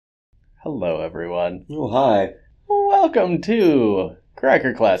Hello, everyone. Oh, hi. Welcome to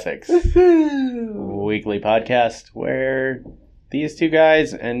Cracker Classics, weekly podcast where these two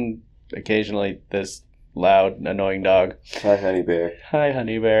guys and occasionally this loud, annoying dog. Hi, Honey Bear. Hi,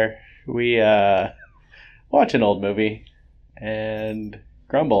 Honey Bear. We watch an old movie and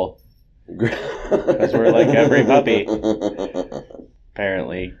grumble because we're like every puppy.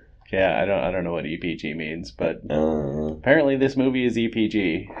 Apparently. Yeah, I don't know what EPG means, but apparently this movie is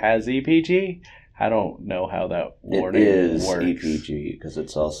EPG. Has EPG? I don't know how that wording works. It is EPG because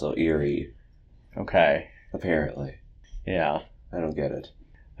it's also eerie. Okay. Apparently. Yeah. I don't get it.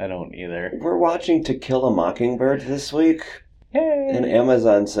 I don't either. We're watching To Kill a Mockingbird this week. Yay! And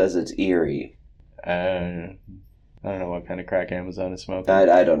Amazon says it's eerie. I don't know what kind of crack Amazon is smoking.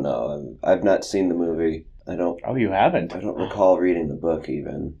 I don't know. I've not seen the movie. Oh, you haven't? I don't recall reading the book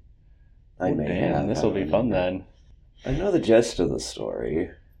even. Damn, this will be fun then. I know the gist of the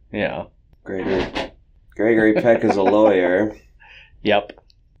story. Yeah. Gregory Peck is a lawyer. Yep.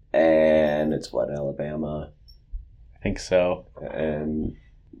 And it's what, Alabama? I think so. And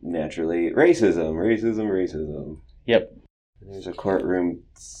naturally, racism. Yep. There's a courtroom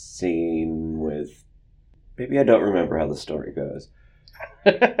scene with... Maybe I don't remember how the story goes.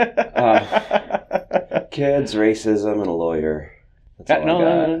 Kids, racism, and a lawyer.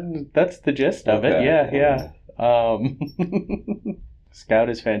 That's the gist of it. Yeah. Scout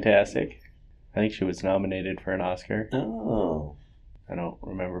is fantastic. I think she was nominated for an Oscar. Oh. I don't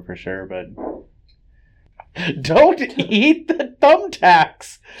remember for sure, but... Don't eat the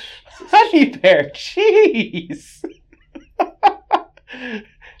thumbtacks! Honey Bear, jeez!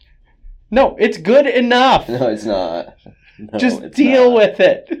 No, it's good enough! No, it's not. No, just deal with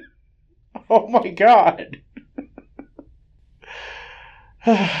it! Oh my god!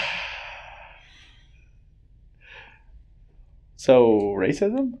 So,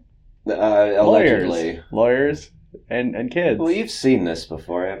 racism? Allegedly. Lawyers and kids. Well, you've seen this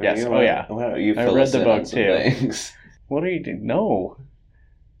before, haven't you? Yes. Yeah. Why don't you I read the book, too. Things? What are you doing? No.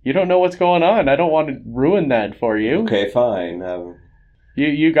 You don't know what's going on. I don't want to ruin that for you. Okay, fine.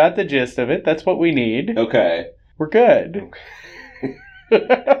 You got the gist of it. That's what we need. Okay. We're good. Okay.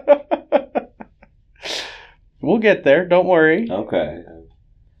 We'll get there. Don't worry. Okay.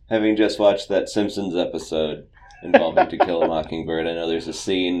 Having just watched that Simpsons episode involving To Kill a Mockingbird, I know there's a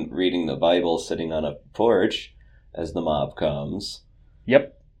scene reading the Bible sitting on a porch as the mob comes.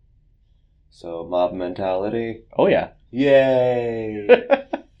 Yep. So, mob mentality? Oh, yeah. Yay!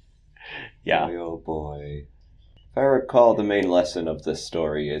 Yeah. Boy, oh boy. If I recall, the main lesson of this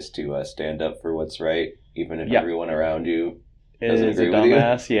story is to stand up for what's right, even if everyone around you doesn't agree with you.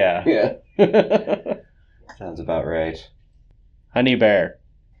 Dumbass, yeah. Yeah. Sounds about right. Honey Bear,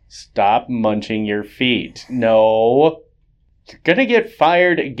 stop munching your feet. No. You're gonna get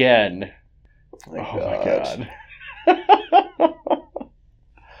fired again. My God.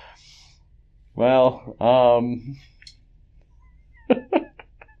 Well,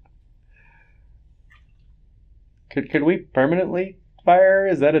 Could we permanently fire her?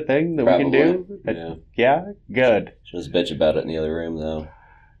 Is that a thing that Probably. We can do? Yeah. Yeah? Good. She'll just bitch about it in the other room, though.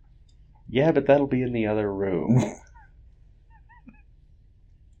 Yeah, but that'll be in the other room.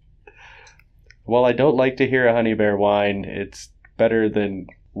 While I don't like to hear a honey bear whine, it's better than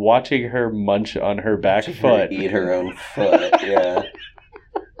watching her munch on her back foot. Eat her own foot, yeah.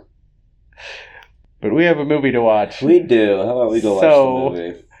 But we have a movie to watch. We do. How about we go watch the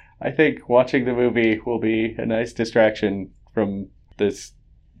movie? I think watching the movie will be a nice distraction from this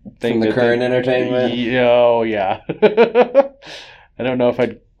thing. From the current entertainment? Oh, yeah. I don't know if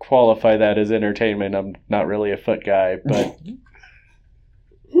I'd qualify that as entertainment. I'm not really a foot guy, but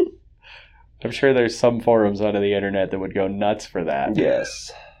I'm sure there's some forums on the internet that would go nuts for that.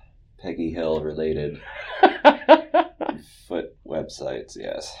 Yes. Peggy Hill related foot websites,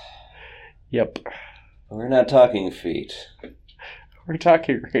 yes. Yep. We're not talking feet. We're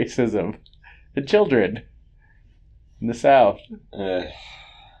talking racism. And children. In the South.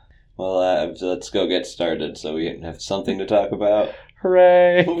 Well, let's go get started so we have something to talk about.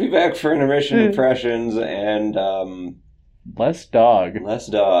 Hooray! We'll be back for intermission impressions and, Less dog. Less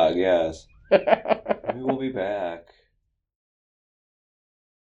dog, yes. We will be back.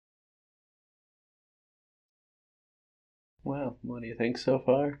 Well, what do you think so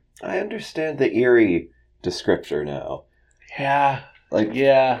far? I understand the eerie descriptor now. Yeah.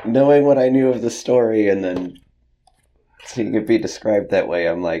 Yeah. Knowing what I knew of the story and then seeing it be described that way,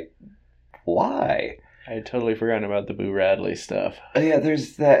 I'm like, why? I had totally forgotten about the Boo Radley stuff. Yeah,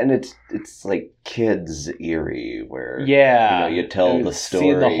 there's that, and it's like kids eerie, where Yeah. you tell the story,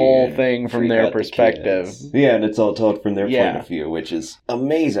 see the whole and thing from freak their out the perspective. kids. Yeah, and it's all told from their Yeah. point of view, which is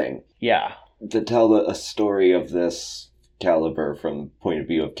amazing. Yeah. To tell a story of this caliber from the point of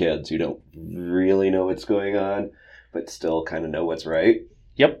view of kids who don't really know what's going on, but still kind of know what's right.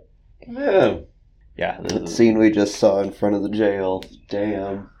 Yep. Yeah. Yeah. That scene we just saw in front of the jail.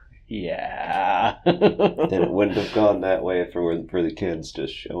 Damn. Yeah. And it wouldn't have gone that way if it weren't for the kids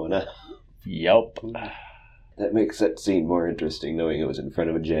just showing up. Yep. That makes that scene more interesting, knowing it was in front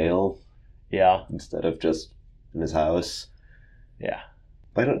of a jail Yeah. instead of just in his house. Yeah.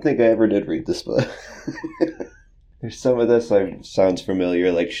 I don't think I ever did read this book. There's some of this that sounds familiar,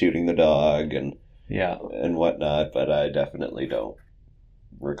 like shooting the dog and Yeah. whatnot, but I definitely don't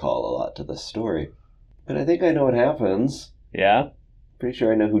recall a lot to the story. But I think I know what happens. Yeah. Pretty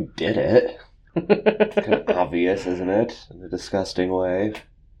sure I know who did it. It's kind of obvious, isn't it? In a disgusting way.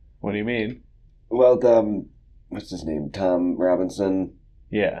 What do you mean? Well, what's his name? Tom Robinson,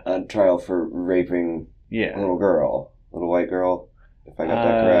 Yeah. on trial for raping a Yeah. little white girl, if I got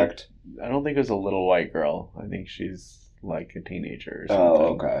that correct. I don't think it was a little white girl. I think she's like a teenager or something.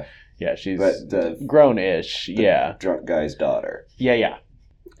 Oh, okay. Yeah, she's But the grown-ish. Yeah. drunk guy's daughter. Yeah.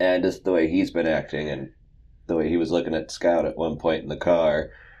 And just the way he's been acting and the way he was looking at Scout at one point in the car,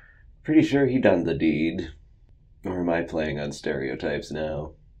 pretty sure he done the deed. Or am I playing on stereotypes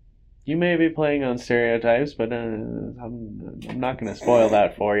now? You may be playing on stereotypes, but I'm not going to spoil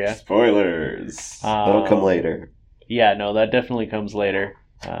that for you. Spoilers! That'll come later. Yeah, no, that definitely comes later.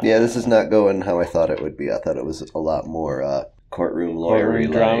 Yeah, this is not going how I thought it would be. I thought it was a lot more courtroom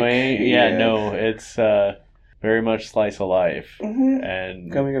lawyery drama. like. Yeah, no, it's very much slice of life. Mm-hmm.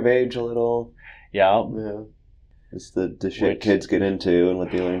 And Coming of age a little. yeah. It's the shit kids get into and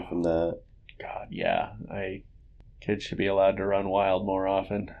what they learn from that. God, yeah. Kids should be allowed to run wild more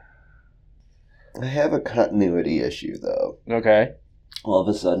often. I have a continuity issue, though. Okay. All of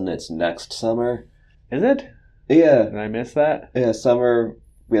a sudden, it's next summer. Is it? Yeah. Did I miss that? Yeah, summer.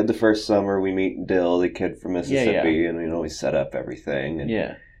 We had the first summer. We meet Dill, the kid from Mississippi, and we set up everything. And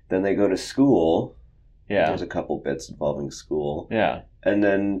Yeah. then they go to school. Yeah. There's a couple bits involving school. Yeah. And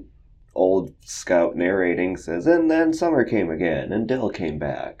then old Scout narrating says, and then summer came again, and Dill came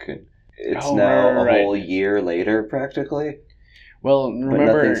back. And it's now a whole year later, practically. Well, But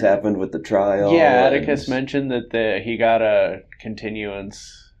remember, nothing's happened with the trial. yeah, Atticus mentioned that he got a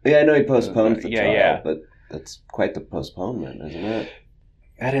continuance. Yeah, I know he postponed the Yeah, trial, yeah. but that's quite the postponement, isn't it?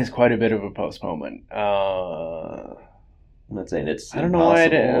 That is quite a bit of a postponement. I'm not saying it's I don't know why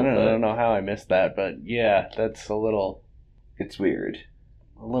impossible, I don't know how I missed that, but yeah, that's a little it's weird.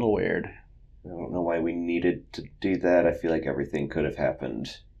 weird. I don't know why we needed to do that. I feel like everything could have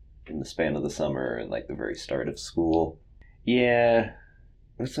happened in the span of the summer and like the very start of school. Yeah.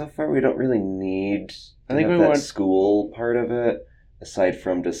 But so far, we don't really need to I think have we that want school part of it, aside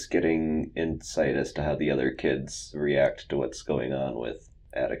from just getting insight as to how the other kids react to what's going on with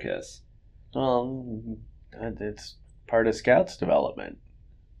Atticus. It's part of Scout's development.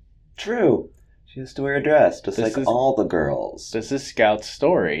 True. She has to wear a dress, just like all the girls. This is Scout's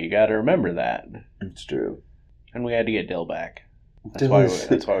story. You got to remember that. It's true. And we had to get Dill back.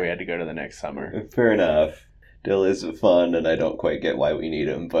 That's why we had to go to the next summer. Fair enough. Dill is fun, and I don't quite get why we need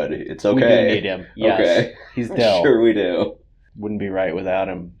him, but it's okay. We do need him. Yes. Okay. He's Dill. Sure we do. Wouldn't be right without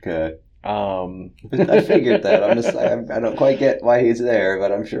him. Okay. I figured that. I don't quite get why he's there,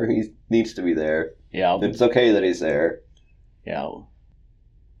 but I'm sure he needs to be there. Yeah. It's okay that he's there. Yeah.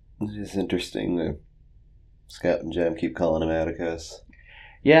 It's interesting that Scout and Jem keep calling him Atticus.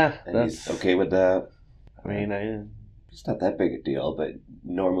 Yeah. And he's okay with that. I mean, it's not that big a deal, but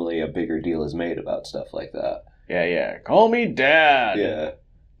normally a bigger deal is made about stuff like that. Yeah. Call me Dad. Yeah.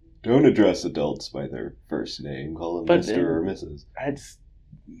 Don't address adults by their first name. Call them Mr. or Mrs. It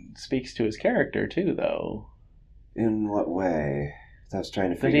speaks to his character, too, though. In what way? I was trying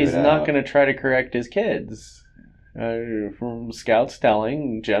to figure it out. That he's not going to try to correct his kids. From Scout's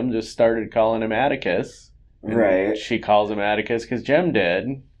telling, Jem just started calling him Atticus. Right. She calls him Atticus because Jem did.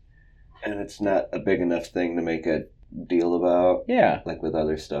 And it's not a big enough thing to make a deal about? Yeah. Like with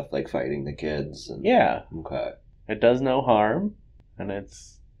other stuff, like fighting the kids? And... Yeah. Okay. It does no harm, and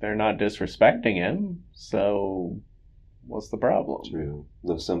they're not disrespecting him, so what's the problem? True.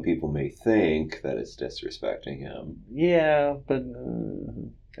 Though some people may think that it's disrespecting him. Yeah, but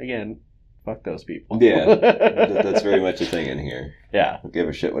again, fuck those people. Yeah, that's very much a thing in here. Yeah. Don't give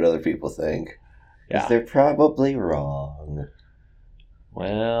a shit what other people think. Yeah. They're probably wrong.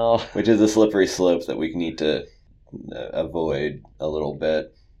 Well... Which is a slippery slope that we need to avoid a little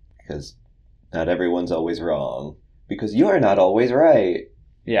bit, because Not everyone's always wrong. Because you're not always right.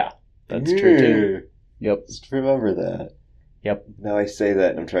 Yeah, that's true too. Yep. Just remember that. Yep. Now I say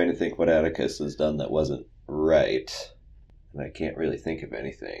that and I'm trying to think what Atticus has done that wasn't right. And I can't really think of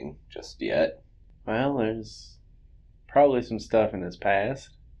anything just yet. Well, there's probably some stuff in his past.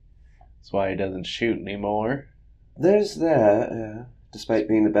 That's why he doesn't shoot anymore. There's that, yeah. Despite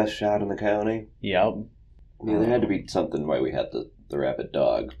being the best shot in the county. Yep. Yeah, there had to be something why we had the rabid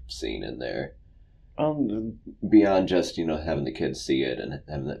dog scene in there. Beyond just, having the kids see it and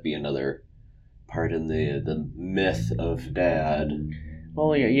having that be another part in the myth of Dad.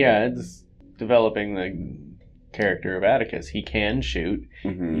 Well, yeah, it's developing the character of Atticus. He can shoot.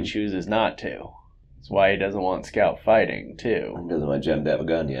 Mm-hmm. He chooses not to. That's why he doesn't want Scout fighting, too. He doesn't want Jem to have a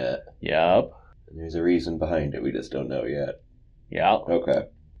gun yet. Yep. And there's a reason behind it. We just don't know yet. Yep. Okay.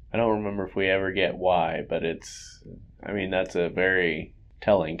 I don't remember if we ever get why, but that's a very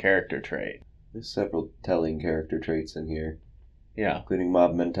telling character trait. There's several telling character traits in here. Yeah. Including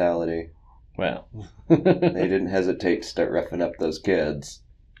mob mentality. Well. They didn't hesitate to start roughing up those kids.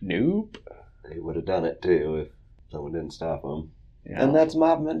 Nope. They would have done it too if someone didn't stop them. Yeah. And that's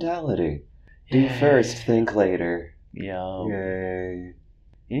mob mentality. Do first, think later. Yeah. Yay.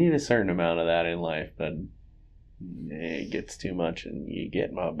 You need a certain amount of that in life, but it gets too much and you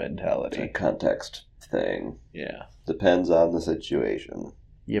get mob mentality. It's a context thing. Yeah. Depends on the situation.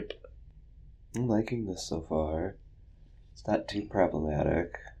 Yep. I'm liking this so far. It's not too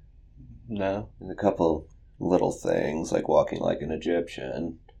problematic. No. There's a couple little things, like walking like an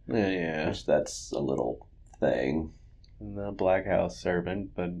Egyptian. Yeah. Which that's a little thing. And the Black House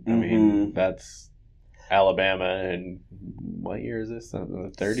servant, but I mean, that's Alabama, and what year is this? The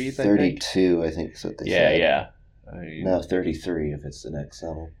 30s, I think? 32, I think is what they said. Yeah. No, 33 if it's the next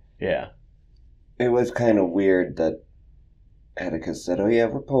summer. Yeah. It was kind of weird that Atticus said, oh yeah,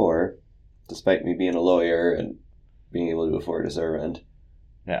 we're poor, despite me being a lawyer and being able to afford a servant.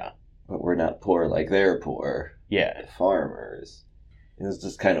 Yeah. But we're not poor like they're poor. Yeah. The farmers. It was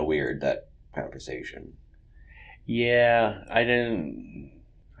just kind of weird, that conversation. Yeah, I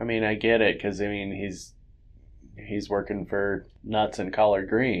get it, because, he's working for nuts and collard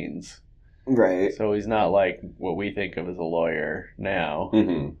greens. Right. So he's not like what we think of as a lawyer now.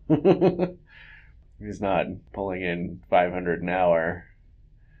 Mm-hmm. He's not pulling in $500 an hour.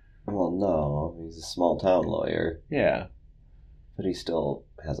 Well, no. He's a small town lawyer. Yeah. But he still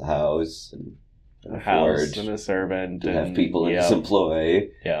has a house and a house and a servant. To and have people in his employ.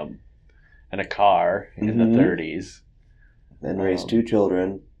 Yeah. And a car in the 30s. And raised 2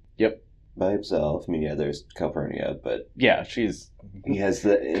 children. Yep. By himself. There's Calpurnia, but... Yeah, he has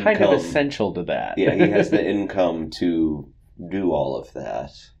the income. Kind of essential to that. Yeah, he has the income to do all of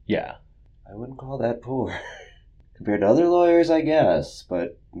that. Yeah. I wouldn't call that poor. Compared to other lawyers, I guess,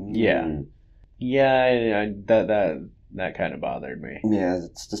 but... Yeah. Yeah, that kind of bothered me. Yeah,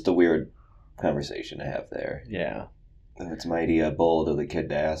 it's just a weird conversation to have there. Yeah. It's mighty bold of the kid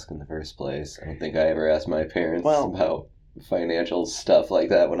to ask in the first place. I don't think I ever asked my parents about financial stuff like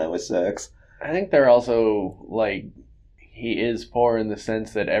that when I was 6. I think they're also, he is poor in the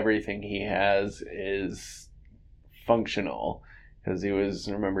sense that everything he has is functional. Because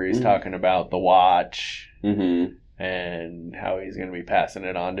he's talking about the watch and how he's going to be passing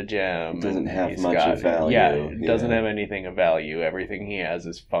it on to Jem. It doesn't have much of value. Yeah, it doesn't have anything of value. Everything he has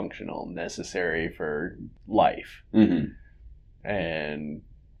is functional, necessary for life. Mm-hmm. And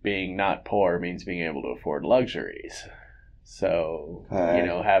being not poor means being able to afford luxuries. So,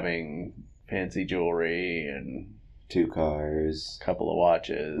 having fancy jewelry and 2 cars, a couple of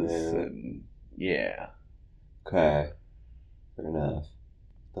watches, and Okay. Fair enough.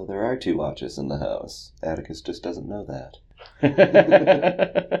 Though there are 2 watches in the house. Atticus just doesn't know that.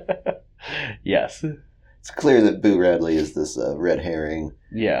 Yes. It's clear that Boo Radley is this red herring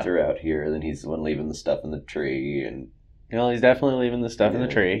throughout here. Then he's the one leaving the stuff in the tree. And he's definitely leaving the stuff in the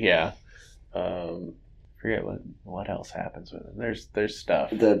tree, yeah. Forget what else happens with him. There's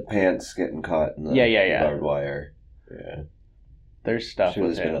stuff. The pants getting caught in the barbed wire. Yeah. There's stuff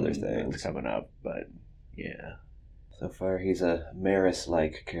with been him other things that's coming up, but yeah. So far, he's a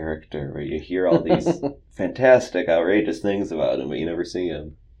Maris-like character where you hear all these fantastic, outrageous things about him, but you never see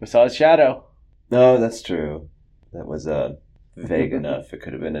him. We saw his shadow. No, that's true. That was vague enough. It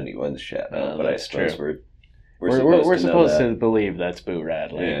could have been anyone's shadow, but I suppose we're supposed to believe that's Boo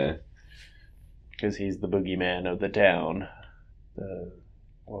Radley. Yeah. Because he's the boogeyman of the town.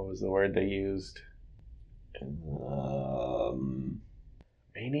 What was the word they used?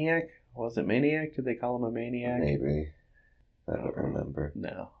 Maniac? Was it maniac? Did they call him a maniac? Maybe. I don't remember.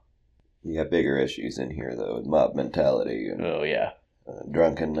 No. You got bigger issues in here, though, with mob mentality and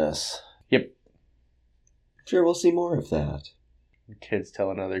drunkenness. Yep. Sure, we'll see more of that. Kids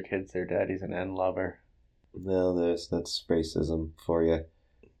telling other kids their daddy's an N lover. Well, that's racism for you.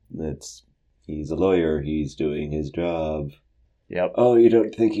 He's a lawyer. He's doing his job. Yep. Oh, you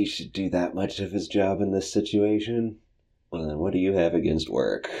don't think he should do that much of his job in this situation? Well, then what do you have against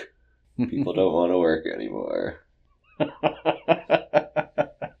work? People don't want to work anymore.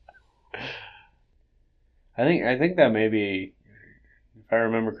 I think that maybe, if I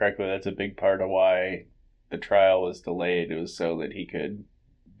remember correctly, that's a big part of why the trial was delayed. It was so that he could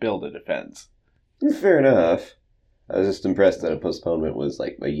build a defense. Fair enough. I was just impressed that a postponement was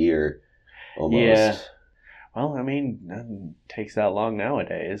like a year almost. Yeah. Well, I mean, nothing takes that long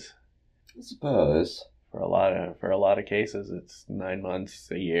nowadays. I suppose. For a lot of cases, it's 9 months,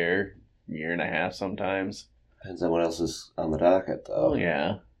 a year and a half sometimes. Depends on what else is on the docket, though. Oh,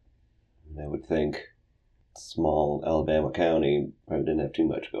 yeah. I would think small Alabama county probably didn't have too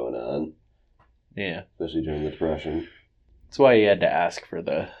much going on. Yeah. Especially during the Depression. That's why he had to ask for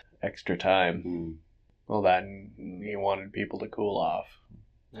the extra time. Hmm. Well, that he wanted people to cool off.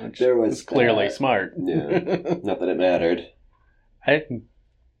 Which There was clearly smart. Yeah. Not that it mattered.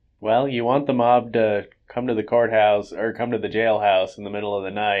 Well, you want the mob to come to the courthouse or come to the jailhouse in the middle of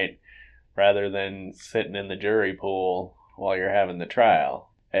the night rather than sitting in the jury pool while you're having the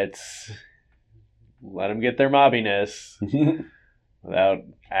trial. It's let them get their mobbiness without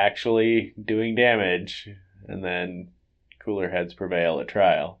actually doing damage, and then cooler heads prevail at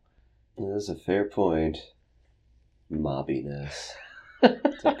trial. That is a fair point. Mobbiness.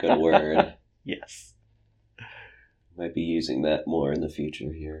 It's a good word. Yes. Might be using that more in the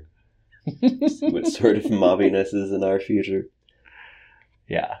future here. See what sort of mobbiness is in our future.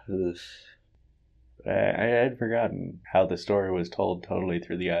 Yeah. Ugh. I had forgotten how the story was told totally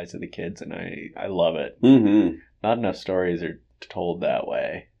through the eyes of the kids, and I love it. Mm-hmm. Not enough stories are told that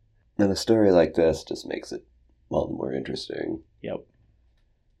way. And a story like this just makes it all the more interesting. Yep.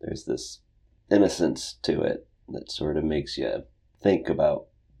 There's this innocence to it that sort of makes you think about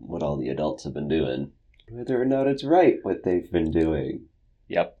what all the adults have been doing. Whether or not it's right what they've been doing.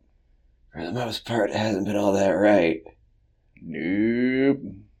 Yep. For the most part, it hasn't been all that right. Nope.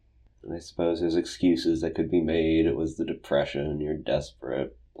 And I suppose there's excuses that could be made. It was the Depression, you're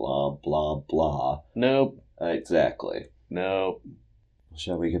desperate, blah, blah, blah. Nope. Exactly. Nope.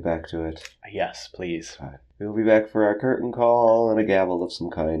 Shall we get back to it? Yes, please. All right. We'll be back for our curtain call and a gavel of some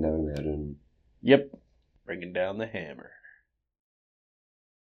kind, I would imagine. Yep. Bringing down the hammer.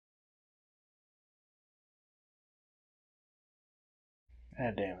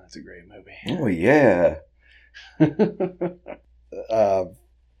 God damn, that's a great movie. Oh, yeah.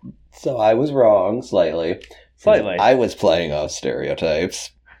 So I was wrong, slightly. Slightly. I was playing off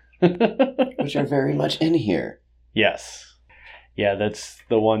stereotypes, which are very much in here. Yes. Yeah, that's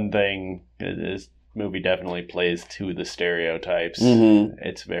the one thing. This movie definitely plays to the stereotypes. Mm-hmm.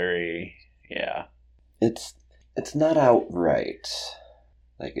 It's very, yeah. It's not outright.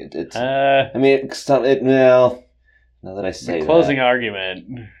 Like, it's... I mean, well, now that I say the closing that,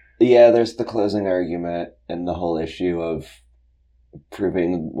 argument. Yeah, there's the closing argument and the whole issue of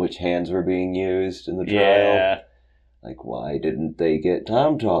proving which hands were being used in the trial. Yeah. Like, why didn't they get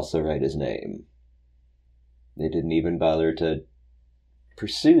Tom to also write his name? They didn't even bother to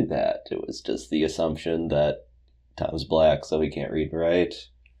pursue that. It was just the assumption that Tom's black, so he can't read and write.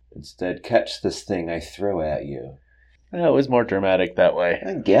 Instead, catch this thing I throw at you. It was more dramatic that way.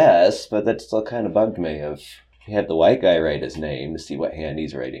 I guess, but that still kind of bugged me. Of he had the white guy write his name to see what hand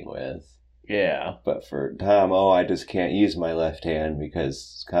he's writing with. Yeah. But for Tom, I just can't use my left hand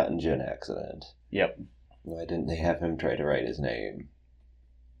because cotton gin accident. Yep. Why didn't they have him try to write his name?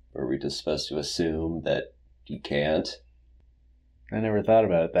 Were we just supposed to assume that he can't? I never thought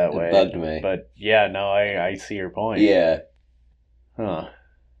about it that way. It bugged me. But yeah, no, I see your point. Yeah. Huh.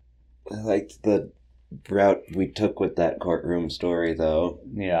 I liked the route we took with that courtroom story, though.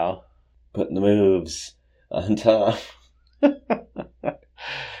 Yeah. Putting the moves on Tom.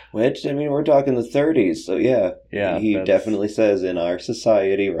 Which, I mean, we're talking the 30s, so yeah. Yeah. He definitely says in our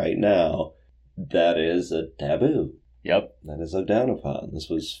society right now, that is a taboo. Yep. That is looked down upon. This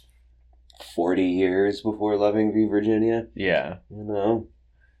was 40 years before Loving v. Virginia. Yeah. You know?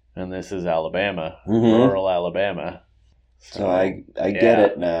 And this is Alabama. Mm-hmm. Rural Alabama. So I get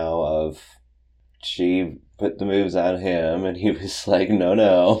it now of she put the moves on him and he was like,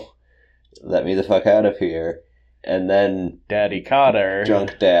 no, let me the fuck out of here. And then Daddy caught her.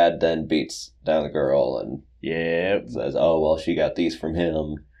 Drunk dad then beats down the girl and Yep. says, oh, well, she got these from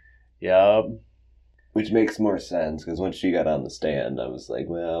him. Yep. Which makes more sense, because when she got on the stand, I was like,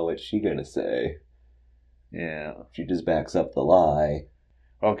 well, what's she going to say? Yeah. She just backs up the lie.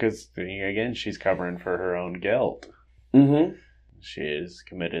 Well, because, again, she's covering for her own guilt. Mm-hmm. She has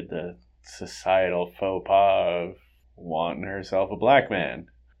committed the societal faux pas of wanting herself a black man.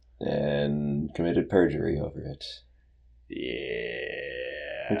 And committed perjury over it.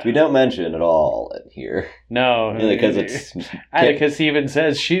 Yeah. Which we don't mention at all in here. No. Really, because it's... Atticus even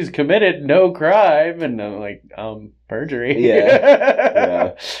says she's committed no crime. And I'm like, perjury.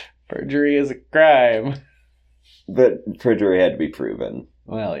 Yeah. Perjury is a crime. But perjury had to be proven.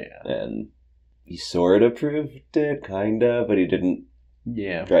 Well, yeah. And he sort of proved it, kind of, but he didn't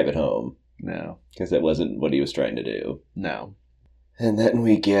drive it home. No. Because that wasn't what he was trying to do. No. And then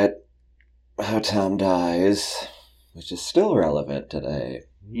we get how Tom dies, which is still relevant today.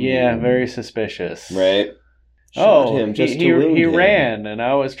 Yeah, very suspicious. Right? Shot him just to wound him. He ran, and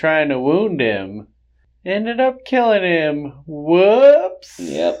I was trying to wound him. Ended up killing him. Whoops.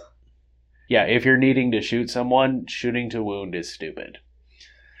 Yep. Yeah, if you're needing to shoot someone, shooting to wound is stupid.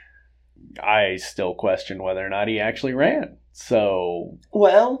 I still question whether or not he actually ran. So...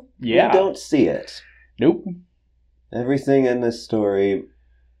 Well, yeah. We don't see it. Nope. Everything in this story,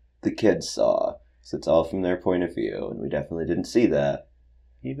 the kids saw. So it's all from their point of view, and we definitely didn't see that.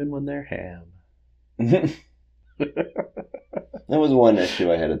 Even when they're ham. That was one issue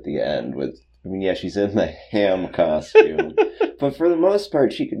I had at the end with... I mean, yeah, she's in the ham costume. But for the most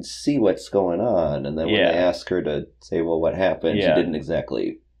part, she can see what's going on. And then when they ask her to say, well, what happened, she didn't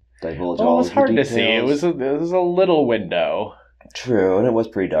exactly divulge all the details. It was hard to see. It was a little window. True, and it was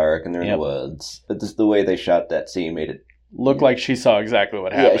pretty dark, and they're in the woods. But just the way they shot that scene made it... Look like she saw exactly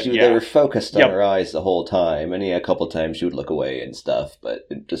what happened. They were focused on her eyes the whole time. And a couple times she would look away and stuff. But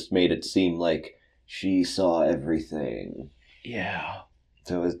it just made it seem like she saw everything. Yeah.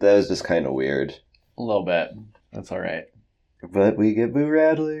 So that was just kind of weird. A little bit. That's all right. But we get Boo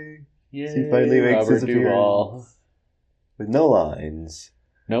Radley. Yeah. He finally makes his appearance. Duvall. With no lines.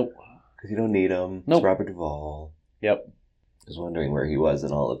 Nope. Because you don't need him. Nope. It's Robert Duvall. Yep. I was wondering where he was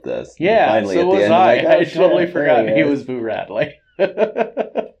in all of this. Yeah, finally, so at the was end, I. like, I totally forgot he was Boo Radley.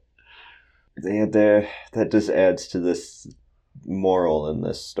 That just adds to this moral in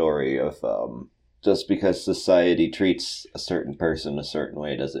this story of just because society treats a certain person a certain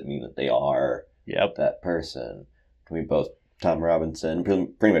way doesn't mean that they are that person. I mean, both Tom Robinson,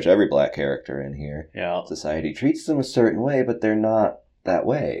 pretty much every black character in here, society treats them a certain way, but they're not that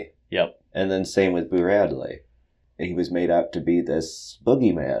way. Yep. And then same with Boo Radley. He was made out to be this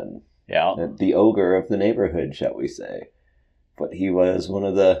boogeyman. Yeah. The ogre of the neighborhood, shall we say. But he was one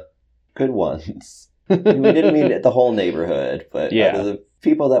of the good ones. We didn't mean the whole neighborhood, but out of the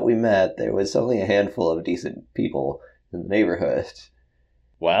people that we met, there was only a handful of decent people in the neighborhood.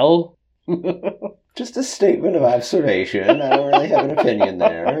 Well? Just a statement of observation. I don't really have an opinion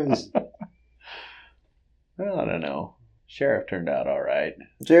there. Well, I don't know. Sheriff turned out all right.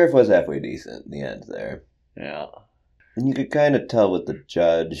 Sheriff was halfway decent in the end there. Yeah. And you could kind of tell with the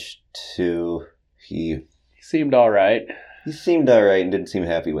judge, too. He seemed all right. He seemed all right and didn't seem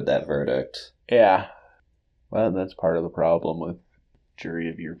happy with that verdict. Yeah. Well, that's part of the problem with jury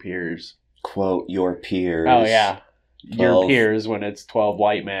of your peers. Quote, your peers. Oh, yeah. Your peers when it's 12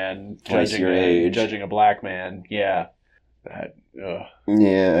 white men judging a black man. Yeah.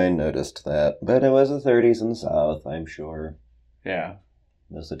 Yeah, I noticed that. But it was the 30s in the South, I'm sure. Yeah.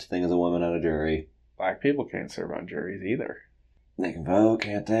 No such thing as a woman on a jury. Black people can't serve on juries either. They can vote,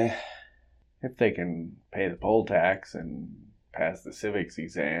 can't they? If they can pay the poll tax and pass the civics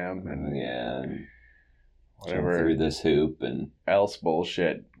exam and whatever jump through this hoop and else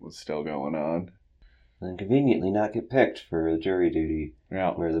bullshit was still going on. And conveniently not get picked for jury duty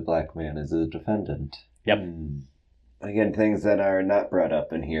where the black man is a defendant. Yep. Again, things that are not brought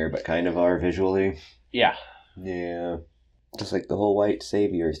up in here but kind of are visually. Yeah. Yeah. Just like the whole white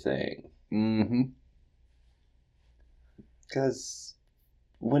savior thing. Mm-hmm. Because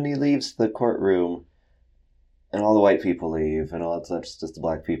when he leaves the courtroom and all the white people leave and all it's left just the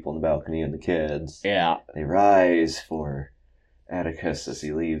black people on the balcony and the kids. Yeah. They rise for Atticus as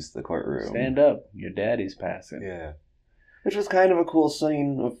he leaves the courtroom. Stand up. Your daddy's passing. Yeah. Which was kind of a cool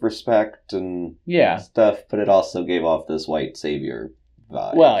scene of respect and stuff, but it also gave off this white savior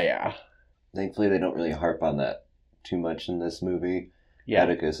vibe. Well, yeah. Thankfully, they don't really harp on that too much in this movie. Yeah.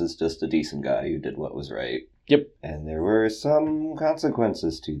 Atticus is just a decent guy who did what was right. Yep. And there were some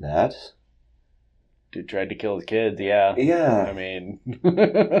consequences to that. Dude tried to kill his kids, yeah. Yeah. I mean,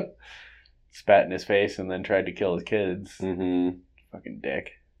 spat in his face and then tried to kill his kids. Mm-hmm. Fucking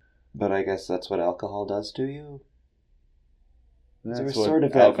dick. But I guess that's what alcohol does to you? That's what sort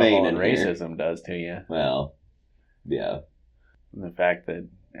of alcohol and racism does to you. Well, yeah. And the fact that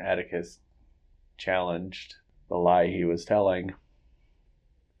Atticus challenged the lie he was telling.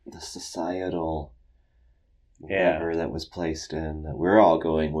 the societal whatever that was placed in that we're all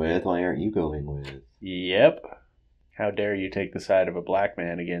going with. Why aren't you going with? Yep. How dare you take the side of a black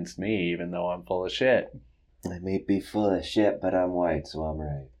man against me, even though I'm full of shit? I may be full of shit, but I'm white, so I'm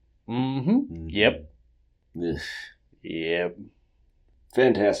right. Mm-hmm. Yep. Ugh. Yep.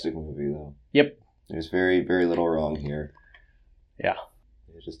 Fantastic movie, though. Yep. There's very, very little wrong here. Yeah.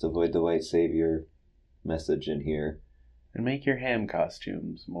 Just avoid the white savior message in here. And make your ham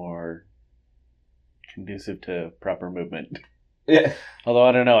costumes more conducive to proper movement. Yeah. Although,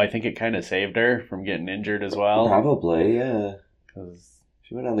 I don't know, I think it kind of saved her from getting injured as well. Probably, yeah. Because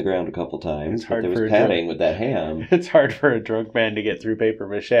she went on the ground a couple times, it's hard but there for was padding with that ham. It's hard for a drunk man to get through paper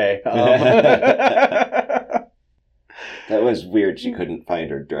mache. That was weird. She couldn't find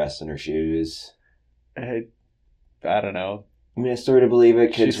her dress and her shoes. I don't know. I mean, I sort of believe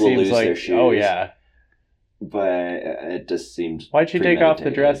it. Kids will lose their shoes. Oh, yeah. But it just seemed Why'd she take off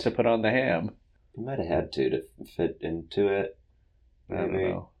the dress to put on the ham? You might have had to fit into it. Maybe. I don't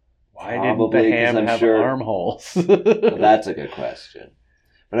know. Why Probably, didn't the ham have armholes? Well, that's a good question.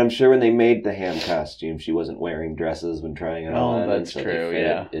 But I'm sure when they made the ham costume, she wasn't wearing dresses when trying it on. Oh, that's so true, they fit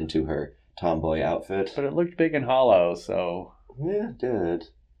yeah. it into her tomboy outfit. But it looked big and hollow, so... Yeah, it did.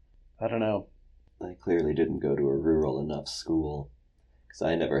 I don't know. I clearly didn't go to a rural enough school. Because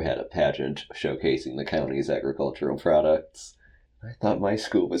I never had a pageant showcasing the county's agricultural products. I thought my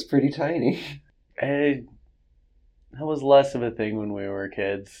school was pretty tiny. That was less of a thing when we were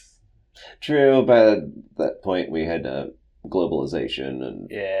kids. True, by that point we had globalization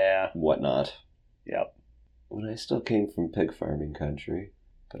and whatnot. Yep. When I still came from pig farming country,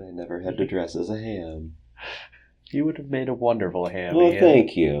 but I never had to dress as a ham. You would have made a wonderful ham. Well,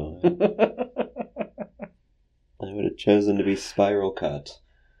 thank you. I would have chosen to be spiral cut.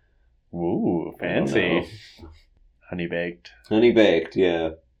 Ooh, fancy. Honey baked. Honey baked,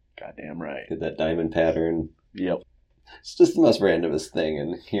 yeah. Goddamn right. Get that diamond pattern. Yep. It's just the most randomest thing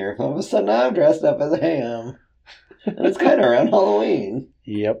in here. All of a sudden I'm dressed up as a ham. And it's kind of around Halloween.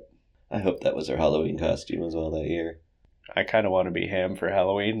 Yep. I hope that was her Halloween costume as well that year. I kind of want to be ham for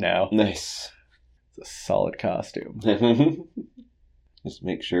Halloween now. Nice. It's a solid costume. Just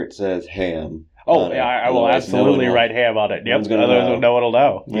make sure it says ham. Oh, yeah, I will absolutely write ham on it. Yep, otherwise no one will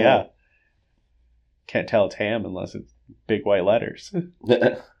know. Yeah. Can't tell it's ham unless it's big white letters.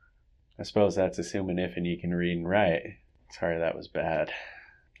 I suppose that's assuming if and you can read and write. Sorry, that was bad.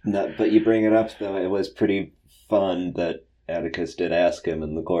 No, but you bring it up, though. It was pretty fun that Atticus did ask him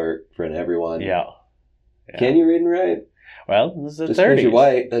in the court in front of everyone. Yeah. Can you read and write? Well, this is the 30s. Just because you're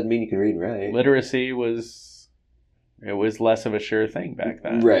white doesn't mean you can read and write. Literacy was less of a sure thing back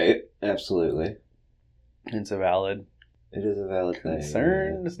then. Right. Absolutely. It's a valid... It is a valid thing.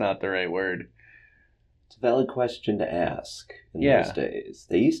 Concern is not the right word. It's a valid question to ask in those days.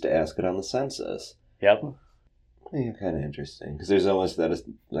 They used to ask it on the census. Yep. Yeah, kind of interesting. Because there's almost that,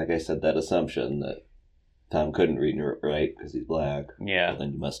 like I said, that assumption that Tom couldn't read and write because he's black. Yeah. But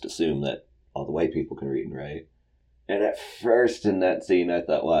then you must assume that all the white people can read and write. And at first in that scene, I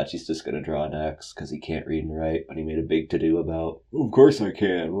thought, watch, he's just going to draw an X because he can't read and write. But he made a big to-do about, of course I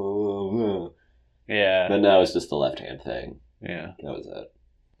can. Yeah. But now it's just the left-hand thing. Yeah. That was it.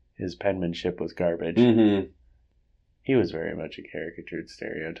 His penmanship was garbage. Mm-hmm. He was very much a caricatured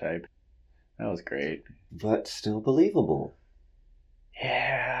stereotype. That was great. But still believable.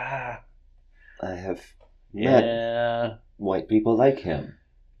 Yeah. I have met white people like him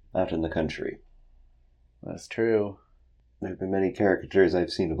out in the country. That's true. There have been many caricatures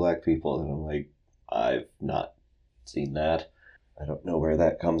I've seen of black people, and I'm like, I've not seen that. I don't know where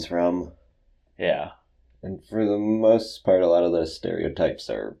that comes from. Yeah. And for the most part, a lot of those stereotypes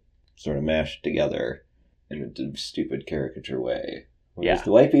are sort of mashed together in a stupid caricature way. Whereas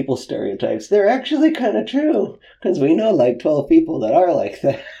the white people stereotypes, they're actually kind of true. Because we know like 12 people that are like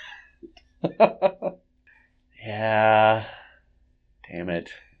that. Yeah. Damn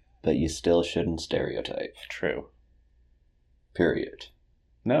it. But you still shouldn't stereotype. True. Period.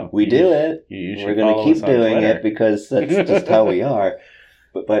 No. We do it. We're going to keep doing it because that's just how we are.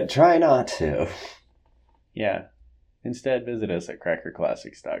 But try not to. Yeah. Instead, visit us at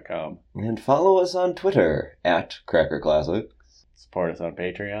crackerclassics.com. And follow us on Twitter at crackerclassics. Support us on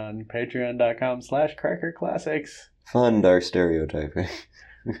Patreon, patreon.com/crackerclassics. Fund our stereotyping.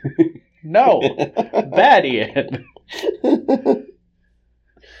 No! Bad Ian!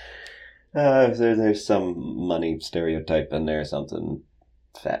 There's some money stereotype in there, something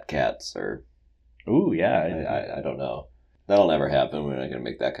fat cats or... Ooh, yeah. I don't know. That'll never happen. We're not going to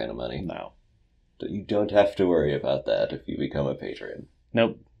make that kind of money. No. You don't have to worry about that if you become a patron.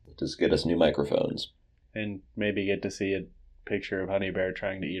 Nope. Just get us new microphones. And maybe get to see a picture of Honey Bear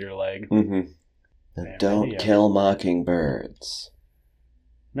trying to eat her leg. Mm-hmm. Man, don't kill mockingbirds.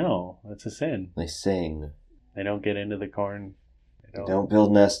 No, that's a sin. They sing. They don't get into the corn. They don't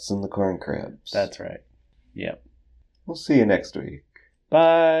build nests in the corn cribs. That's right. Yep. We'll see you next week.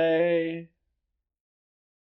 Bye.